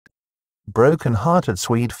Broken-hearted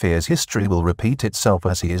Swede fears history will repeat itself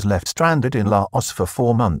as he is left stranded in Laos for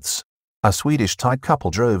 4 months. A Swedish Thai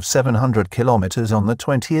couple drove 700 kilometers on the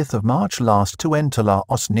 20th of March last to enter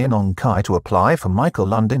Laos near Nong Khai to apply for Michael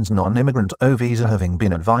Lundin's non-immigrant O visa, having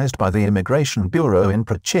been advised by the Immigration Bureau in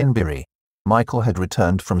Prachinburi. Michael had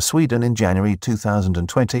returned from Sweden in January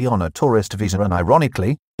 2020 on a tourist visa, and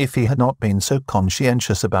ironically, if he had not been so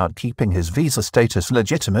conscientious about keeping his visa status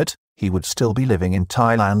legitimate, he would still be living in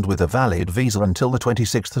Thailand with a valid visa until the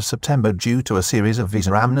 26th of September due to a series of visa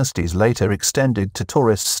amnesties later extended to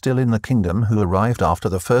tourists still in the kingdom who arrived after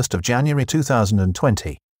the 1st of January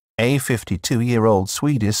 2020. A 52-year-old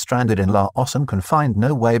Swede is stranded in Laos and can find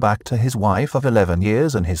no way back to his wife of 11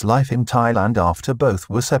 years and his life in Thailand after both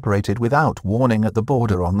were separated without warning at the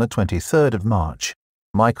border on the 23rd of March.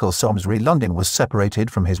 Michael Somsri Lundin was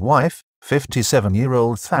separated from his wife,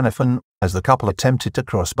 57-year-old Thanaphan, as the couple attempted to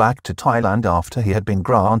cross back to Thailand after he had been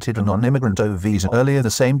granted a non-immigrant O visa earlier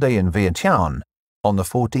the same day in Vientiane. On the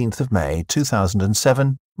 14th of May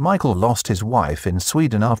 2007, Michael lost his wife in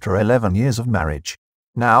Sweden after 11 years of marriage.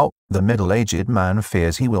 Now, the middle-aged man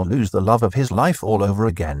fears he will lose the love of his life all over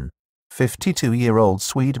again. 52-year-old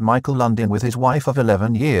Swede Michael Lundin with his wife of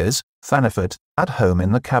 11 years, Thanaphan, at home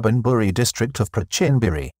in the Kabinburi district of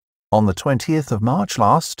Prachinburi. On the 20th of March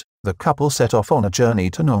last, the couple set off on a journey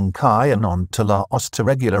to Nong Khai and on to Laos to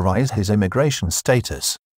regularize his immigration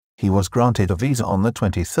status. He was granted a visa on the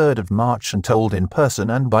 23rd of March and told in person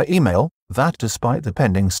and by email that despite the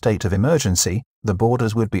pending state of emergency, the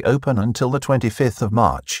borders would be open until the 25th of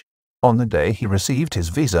March. On the day he received his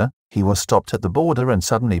visa, he was stopped at the border and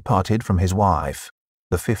suddenly parted from his wife.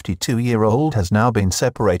 The 52-year-old has now been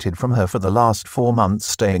separated from her for the last 4 months,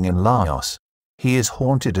 staying in Laos. He is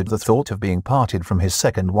haunted at the thought of being parted from his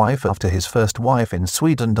second wife after his first wife in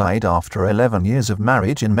Sweden died after 11 years of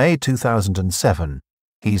marriage in May 2007.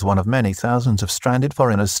 He's one of many thousands of stranded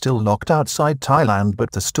foreigners still locked outside Thailand,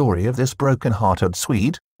 but the story of this broken-hearted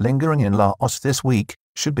Swede, lingering in Laos this week,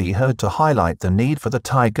 should be heard to highlight the need for the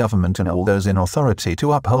Thai government and all those in authority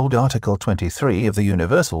to uphold Article 23 of the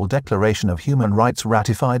Universal Declaration of Human Rights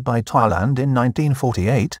ratified by Thailand in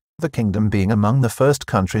 1948, the kingdom being among the first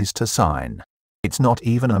countries to sign. It's not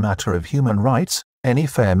even a matter of human rights. Any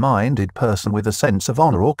fair-minded person with a sense of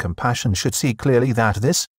honor or compassion should see clearly that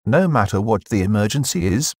this, no matter what the emergency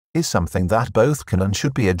is something that both can and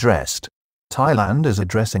should be addressed. Thailand is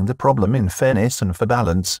addressing the problem in fairness and for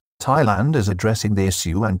balance. Thailand is addressing the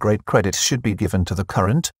issue, and great credit should be given to the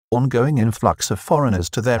current, ongoing influx of foreigners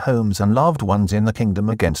to their homes and loved ones in the kingdom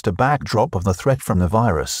against a backdrop of the threat from the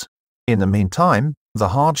virus. In the meantime, the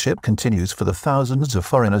hardship continues for the thousands of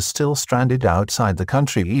foreigners still stranded outside the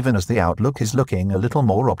country, even as the outlook is looking a little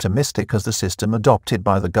more optimistic as the system adopted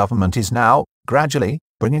by the government is now, gradually,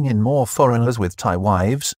 bringing in more foreigners with Thai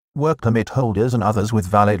wives, work permit holders and others with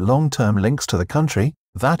valid long-term links to the country,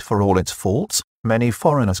 that for all its faults, many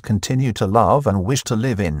foreigners continue to love and wish to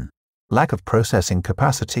live in. Lack of processing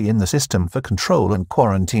capacity in the system for control and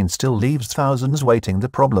quarantine still leaves thousands waiting. The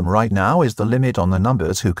problem right now is the limit on the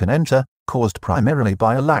numbers who can enter, caused primarily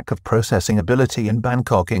by a lack of processing ability in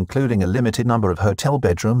Bangkok, including a limited number of hotel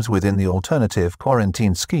bedrooms within the alternative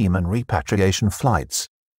quarantine scheme and repatriation flights.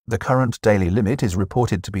 The current daily limit is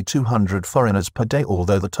reported to be 200 foreigners per day,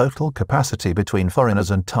 although the total capacity between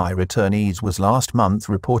foreigners and Thai returnees was last month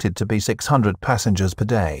reported to be 600 passengers per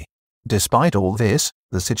day. Despite all this,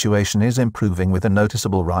 the situation is improving, with a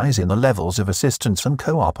noticeable rise in the levels of assistance and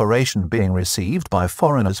cooperation being received by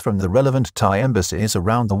foreigners from the relevant Thai embassies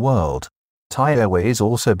around the world. Thai Airways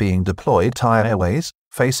also being deployed. Thai Airways,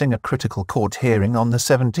 facing a critical court hearing on the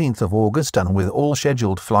 17th of August and with all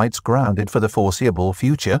scheduled flights grounded for the foreseeable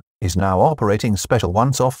future, is now operating special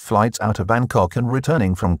once-off flights out of Bangkok and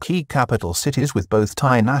returning from key capital cities, with both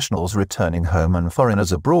Thai nationals returning home and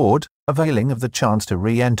foreigners abroad, availing of the chance to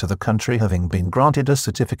re-enter the country, having been granted a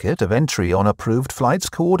certificate of entry on approved flights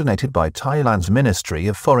coordinated by Thailand's Ministry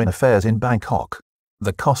of Foreign Affairs in Bangkok.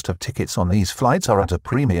 The cost of tickets on these flights are at a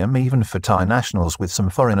premium even for Thai nationals, with some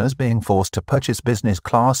foreigners being forced to purchase business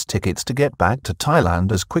class tickets to get back to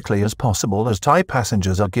Thailand as quickly as possible, as Thai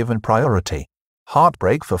passengers are given priority.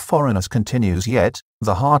 Heartbreak for foreigners continues, yet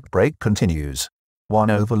the heartbreak continues. One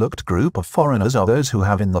overlooked group of foreigners are those who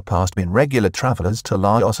have in the past been regular travelers to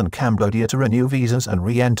Laos and Cambodia to renew visas and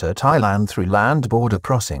re-enter Thailand through land border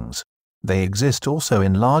crossings. They exist also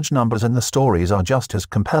in large numbers, and the stories are just as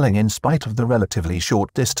compelling in spite of the relatively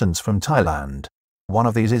short distance from Thailand. One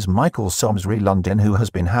of these is Michael Somsri Lundin, who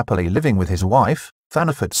has been happily living with his wife,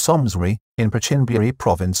 Thanaphan Somsri, in Prachinburi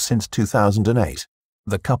province since 2008.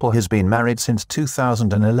 The couple has been married since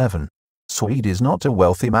 2011. Swede is not a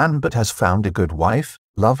wealthy man but has found a good wife,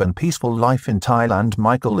 Love and peaceful life in Thailand.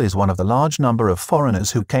 Michael is one of the large number of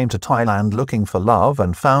foreigners who came to Thailand looking for love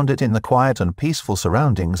and found it in the quiet and peaceful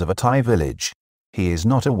surroundings of a Thai village. He is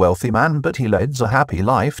not a wealthy man, but he leads a happy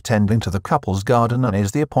life tending to the couple's garden and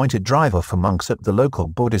is the appointed driver for monks at the local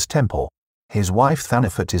Buddhist temple. His wife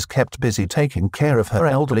Thanafut is kept busy taking care of her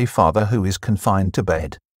elderly father who is confined to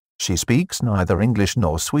bed. She speaks neither English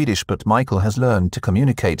nor Swedish, but Michael has learned to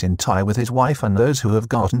communicate in Thai with his wife and those who have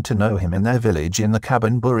gotten to know him in their village in the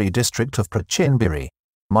Prachinburi district of Prachinburi.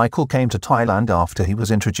 Michael came to Thailand after he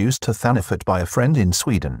was introduced to Thanafut by a friend in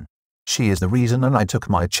Sweden. She is the reason, and I took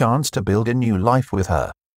my chance to build a new life with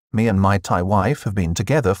her. Me and my Thai wife have been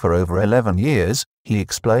together for over 11 years, he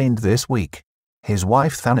explained this week. His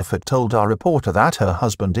wife Thanafut told our reporter that her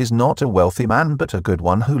husband is not a wealthy man but a good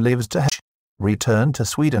one who lives to returned to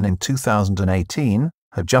Sweden in 2018,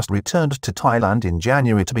 had just returned to Thailand in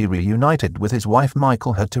January to be reunited with his wife.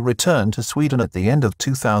 Michael had to return to Sweden at the end of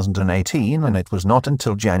 2018, and it was not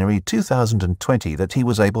until January 2020 that he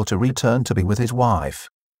was able to return to be with his wife.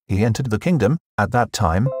 He entered the kingdom, at that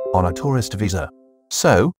time, on a tourist visa.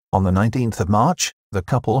 So, on the 19th of March, the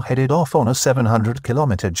couple headed off on a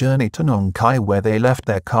 700-kilometer journey to Nong Khai, where they left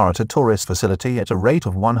their car at a tourist facility at a rate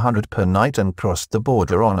of 100 per night and crossed the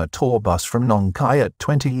border on a tour bus from Nong Khai at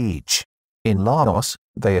 20 each. In Laos,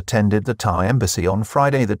 they attended the Thai embassy on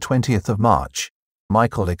Friday the 20th of March.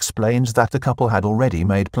 Michael explains that the couple had already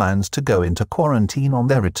made plans to go into quarantine on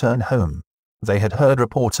their return home. They had heard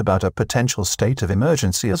reports about a potential state of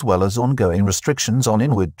emergency as well as ongoing restrictions on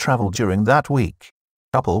inward travel during that week.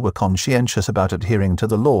 The couple were conscientious about adhering to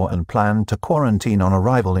the law and planned to quarantine on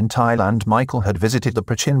arrival in Thailand. Michael had visited the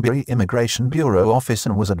Prachinburi Immigration Bureau office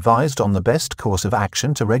and was advised on the best course of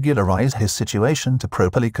action to regularize his situation to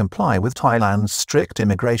properly comply with Thailand's strict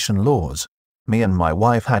immigration laws. Me and my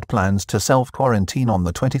wife had plans to self-quarantine on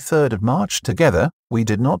the 23rd of March together. We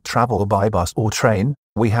did not travel by bus or train.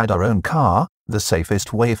 We had our own car, the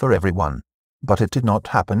safest way for everyone. But it did not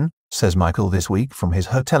happen, says Michael this week from his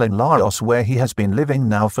hotel in Laos, where he has been living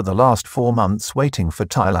now for the last 4 months waiting for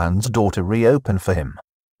Thailand's door to reopen for him.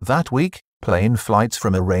 That week, plane flights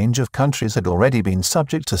from a range of countries had already been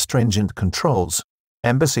subject to stringent controls.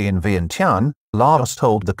 Embassy in Vientiane, Laos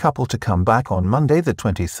told the couple to come back on Monday the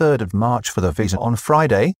 23rd of March for the visa. On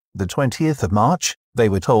Friday, the 20th of March, they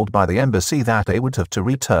were told by the embassy that they would have to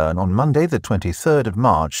return on Monday the 23rd of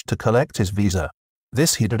March to collect his visa.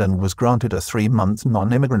 This he did and was granted a 3-month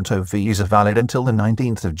non-immigrant visa valid until the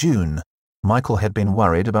 19th of June. Michael had been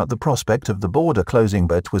worried about the prospect of the border closing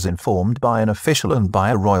but was informed by an official and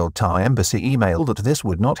by a Royal Thai Embassy email that this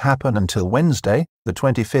would not happen until Wednesday, the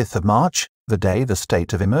 25th of March, the day the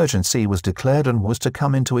state of emergency was declared, and was to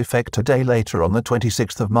come into effect a day later on the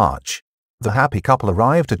 26th of March. The happy couple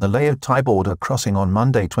arrived at the Lao-Thai border crossing on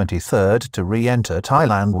Monday 23rd to re-enter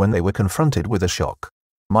Thailand when they were confronted with a shock.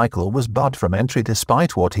 Michael was barred from entry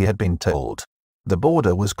despite what he had been told. The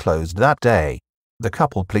border was closed that day. The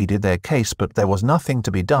couple pleaded their case, but there was nothing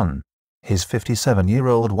to be done. His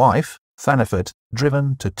 57-year-old wife, Thanafut,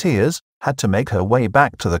 driven to tears, had to make her way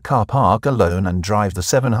back to the car park alone and drive the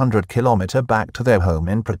 700-kilometer back to their home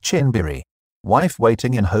in Prachinburi. Wife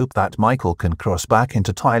waiting in hope that Michael can cross back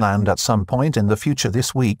into Thailand at some point in the future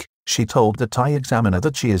this week. She told the Thai Examiner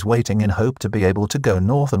that she is waiting in hope to be able to go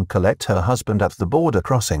north and collect her husband at the border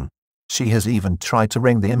crossing. She has even tried to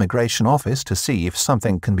ring the immigration office to see if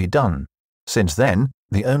something can be done. Since then,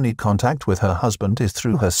 the only contact with her husband is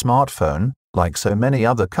through her smartphone, like so many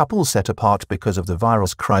other couples set apart because of the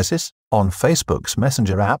virus crisis, on Facebook's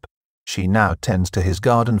Messenger app. She now tends to his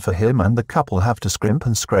garden for him, and the couple have to scrimp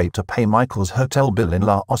and scrape to pay Michael's hotel bill in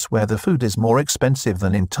Laos, where the food is more expensive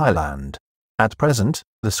than in Thailand. At present,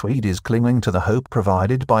 the Swede is clinging to the hope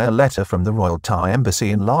provided by a letter from the Royal Thai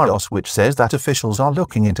Embassy in Laos, which says that officials are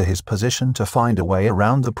looking into his position to find a way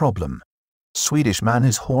around the problem. Swedish man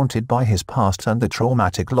is haunted by his past and the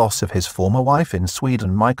traumatic loss of his former wife in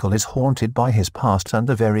Sweden. Michael is haunted by his past and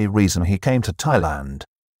the very reason he came to Thailand.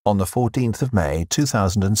 On the 14th of May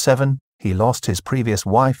 2007, he lost his previous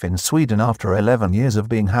wife in Sweden after 11 years of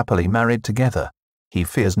being happily married together. He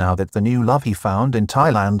fears now that the new love he found in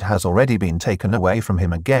Thailand has already been taken away from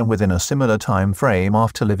him again within a similar time frame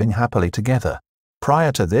after living happily together.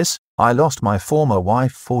 Prior to this, I lost my former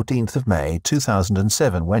wife 14th of May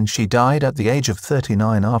 2007 when she died at the age of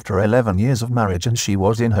 39 after 11 years of marriage, and she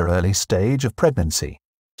was in her early stage of pregnancy.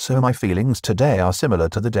 So my feelings today are similar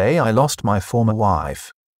to the day I lost my former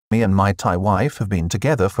wife. Me and my Thai wife have been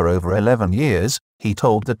together for over 11 years, he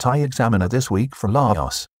told the Thai Examiner this week from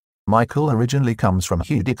Laos. Michael originally comes from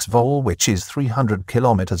Hudiksvall, which is 300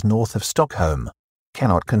 kilometers north of Stockholm.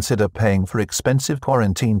 cannot consider paying for expensive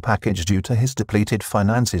quarantine package due to his depleted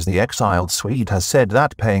finances. The exiled Swede has said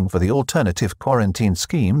that paying for the alternative quarantine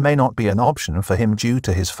scheme may not be an option for him due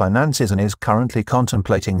to his finances and is currently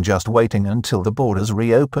contemplating just waiting until the borders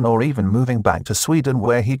reopen or even moving back to Sweden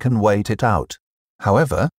where he can wait it out.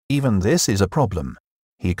 However, even this is a problem.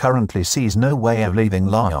 He currently sees no way of leaving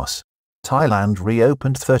Laos. Thailand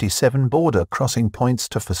reopened 37 border crossing points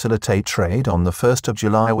to facilitate trade on the 1st of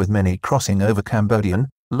July, with many crossing over. Cambodian,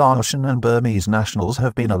 Laotian and Burmese nationals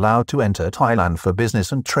have been allowed to enter Thailand for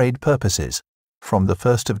business and trade purposes. From the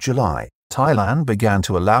 1st of July, Thailand began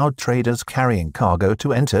to allow traders carrying cargo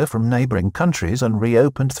to enter from neighboring countries and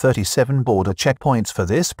reopened 37 border checkpoints for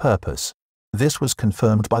this purpose. This was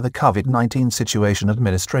confirmed by the COVID-19 Situation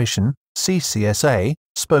Administration, CCSA,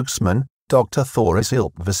 spokesman, Dr. Thoris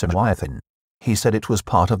Ilpvisawayathan. He said it was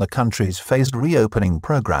part of the country's phased reopening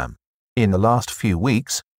program. In the last few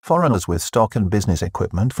weeks, foreigners with stock and business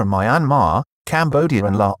equipment from Myanmar, Cambodia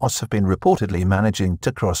and Laos have been reportedly managing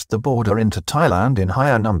to cross the border into Thailand in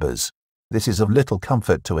higher numbers. This is of little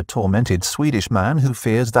comfort to a tormented Swedish man who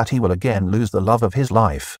fears that he will again lose the love of his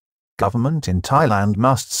life. Government in Thailand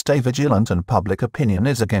must stay vigilant and public opinion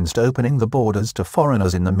is against opening the borders to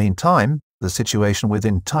foreigners. In the meantime, the situation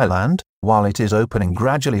within Thailand, while it is opening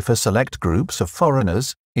gradually for select groups of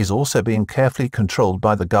foreigners, is also being carefully controlled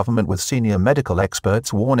by the government, with senior medical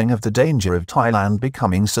experts warning of the danger of Thailand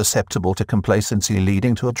becoming susceptible to complacency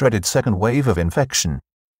leading to a dreaded second wave of infection.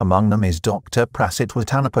 Among them is Dr. Prasit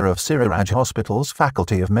Watanapa of Siriraj Hospital's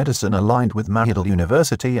Faculty of Medicine, aligned with Mahidol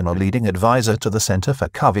University and a leading advisor to the Center for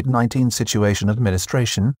COVID-19 Situation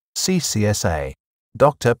Administration, CCSA.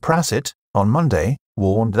 Dr. Prasit, on Monday,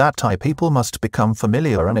 warned that Thai people must become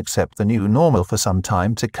familiar and accept the new normal for some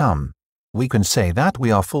time to come. We can say that we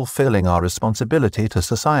are fulfilling our responsibility to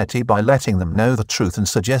society by letting them know the truth and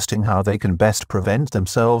suggesting how they can best prevent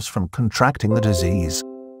themselves from contracting the disease.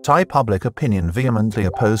 Thai public opinion vehemently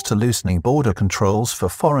opposed to loosening border controls for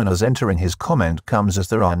foreigners entering. His comment comes as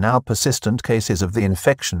there are now persistent cases of the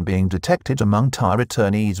infection being detected among Thai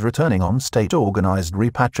returnees returning on state-organized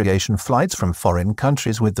repatriation flights from foreign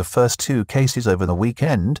countries, with the first 2 cases over the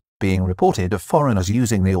weekend being reported of foreigners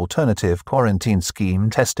using the alternative quarantine scheme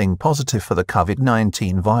testing positive for the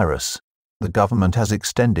COVID-19 virus. The government has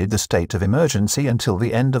extended the state of emergency until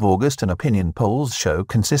the end of August, and opinion polls show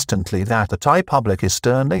consistently that the Thai public is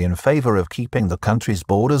sternly in favor of keeping the country's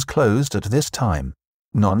borders closed at this time.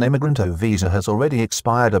 Non-immigrant visa has already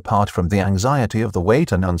expired. Apart from the anxiety of the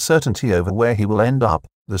wait and uncertainty over where he will end up,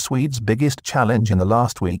 the Swede's biggest challenge in the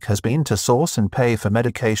last week has been to source and pay for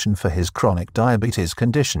medication for his chronic diabetes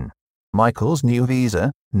condition. Michael's new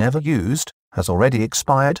visa, never used, has already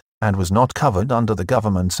expired, and was not covered under the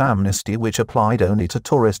government's amnesty, which applied only to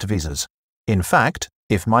tourist visas. In fact,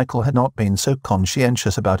 if Michael had not been so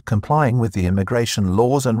conscientious about complying with the immigration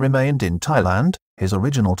laws and remained in Thailand, his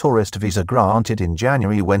original tourist visa, granted in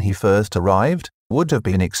January when he first arrived, would have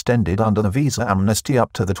been extended under the visa amnesty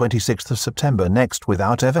up to the 26th of September next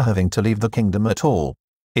without ever having to leave the kingdom at all.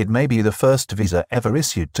 It may be the first visa ever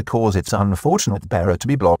issued to cause its unfortunate bearer to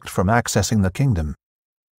be blocked from accessing the kingdom.